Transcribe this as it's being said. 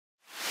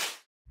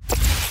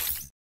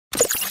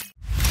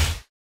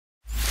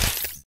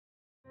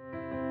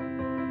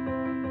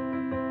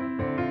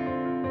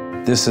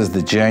This is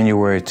the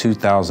January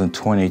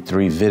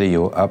 2023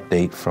 video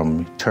update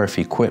from Turf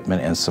Equipment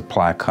and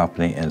Supply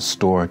Company and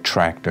Storr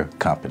Tractor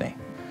Company.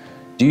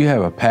 Do you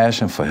have a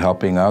passion for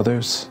helping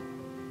others?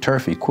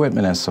 Turf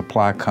Equipment and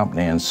Supply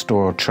Company and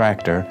Storr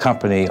Tractor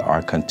Company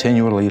are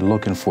continually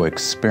looking for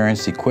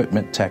experienced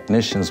equipment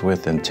technicians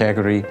with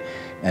integrity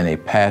and a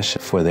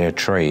passion for their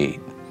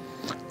trade.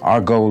 Our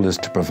goal is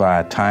to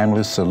provide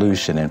timely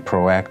solution and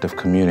proactive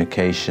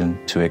communication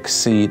to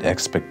exceed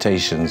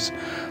expectations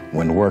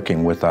when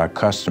working with our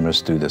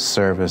customers through the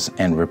service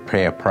and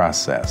repair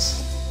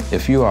process.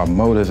 If you are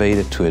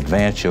motivated to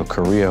advance your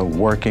career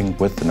working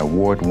with an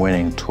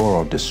award-winning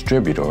Toro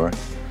distributor,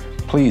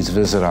 please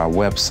visit our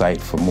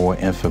website for more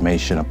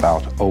information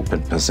about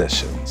open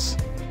positions.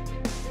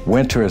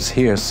 Winter is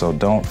here, so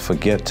don't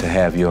forget to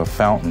have your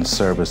fountain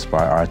serviced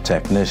by our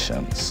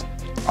technicians.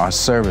 Our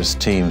service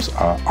teams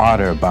are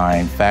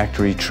Otterbein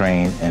factory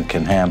trained and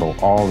can handle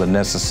all the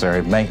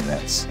necessary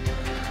maintenance,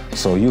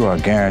 so you are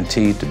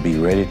guaranteed to be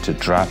ready to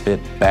drop it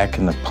back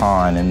in the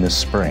pond in the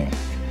spring.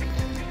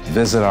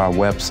 Visit our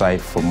website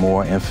for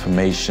more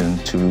information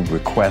to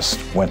request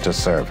winter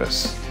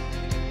service.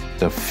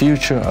 The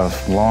future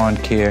of lawn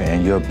care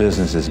and your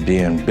business is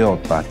being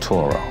built by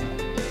Toro.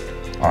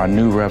 Our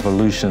new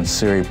Revolution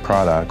Series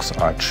products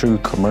are true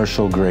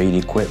commercial-grade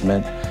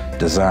equipment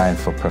designed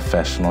for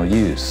professional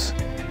use.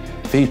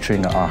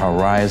 Featuring our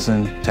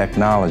Horizon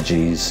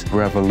Technologies,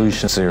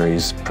 Revolution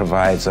Series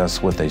provides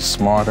us with a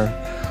smarter,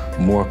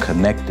 more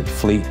connected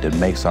fleet that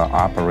makes our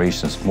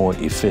operations more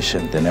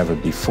efficient than ever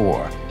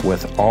before.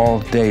 With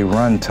all-day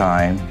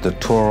runtime, the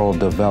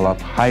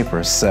Toro-developed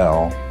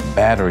HyperCell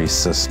battery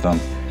system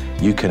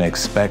you can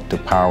expect to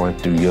power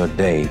through your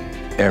day,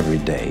 every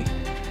day.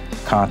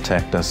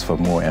 Contact us for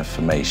more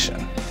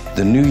information.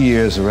 The New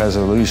Year's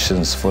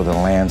resolutions for the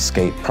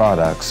landscape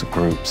products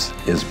groups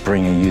is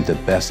bringing you the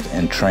best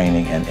in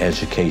training and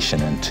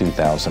education in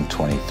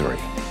 2023.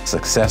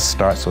 Success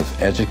starts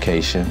with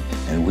education,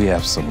 and we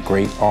have some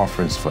great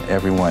offerings for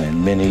everyone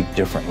in many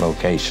different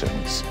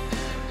locations.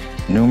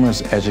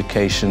 Numerous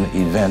education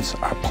events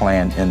are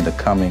planned in the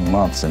coming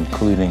months,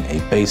 including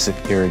a basic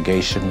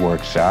irrigation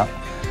workshop,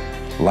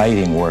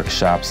 lighting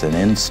workshops and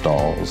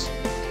installs,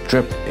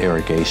 drip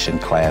irrigation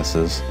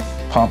classes,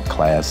 pump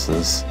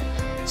classes,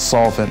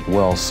 solvent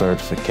well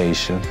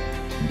certification,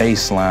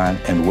 baseline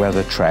and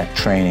weather track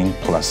training,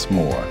 plus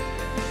more.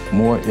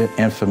 More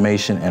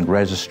information and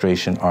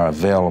registration are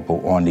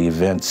available on the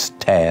events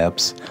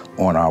tabs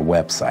on our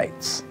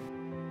websites.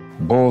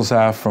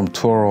 Bullseye from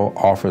Toro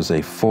offers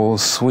a full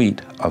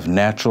suite of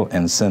natural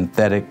and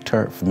synthetic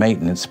turf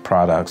maintenance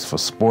products for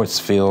sports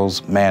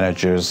fields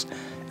managers,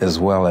 as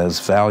well as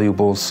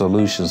valuable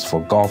solutions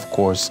for golf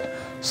course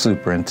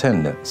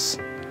superintendents.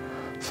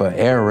 For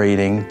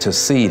aerating to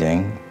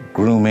seeding,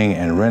 grooming,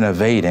 and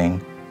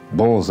renovating,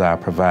 Bullseye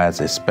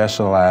provides a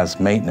specialized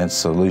maintenance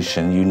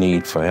solution you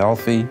need for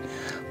healthy,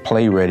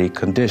 play-ready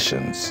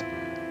conditions.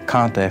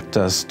 Contact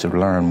us to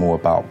learn more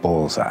about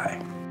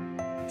Bullseye.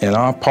 In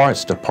our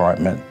parts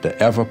department, the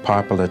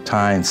ever-popular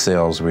tine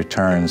sales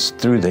returns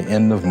through the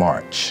end of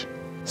March.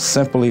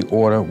 Simply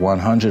order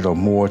 100 or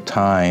more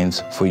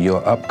tines for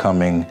your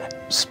upcoming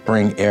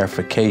spring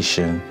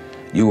airification.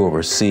 You will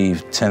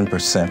receive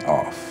 10%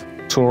 off.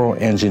 Toro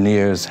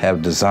engineers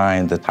have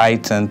designed the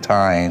Titan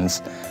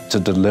tines to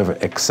deliver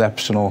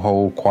exceptional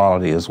hold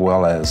quality as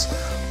well as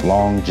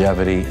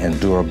longevity and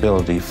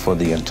durability for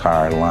the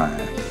entire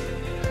line.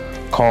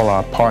 Call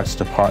our parts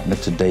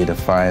department today to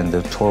find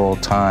the Toro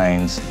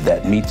tines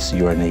that meets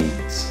your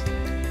needs.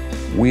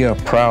 We are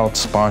proud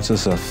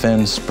sponsors of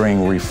Finn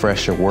Spring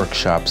Refresher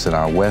workshops in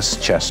our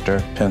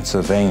Westchester,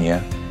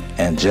 Pennsylvania,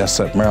 and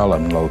Jessup,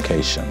 Maryland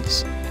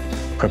locations.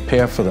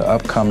 Prepare for the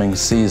upcoming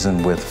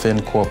season with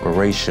Finn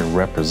Corporation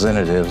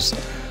representatives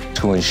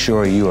to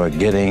ensure you are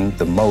getting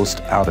the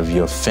most out of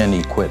your Finn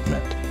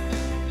equipment.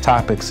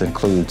 Topics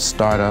include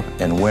startup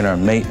and winter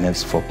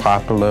maintenance for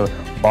popular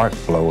bark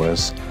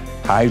blowers,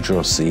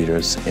 hydro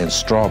seeders, and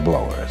straw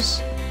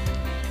blowers.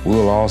 We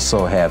will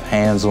also have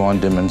hands-on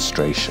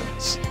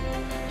demonstrations.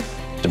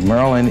 The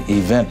Maryland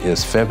event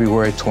is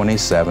February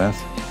 27th,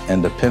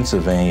 and the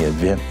Pennsylvania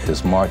event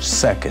is March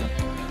 2nd.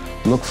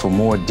 Look for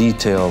more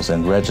details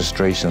and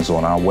registrations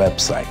on our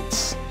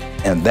websites.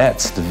 And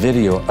that's the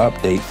video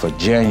update for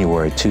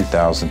January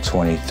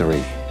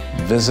 2023.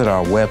 Visit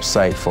our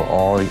website for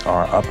all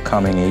our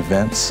upcoming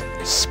events,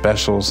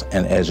 specials,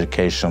 and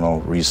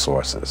educational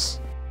resources.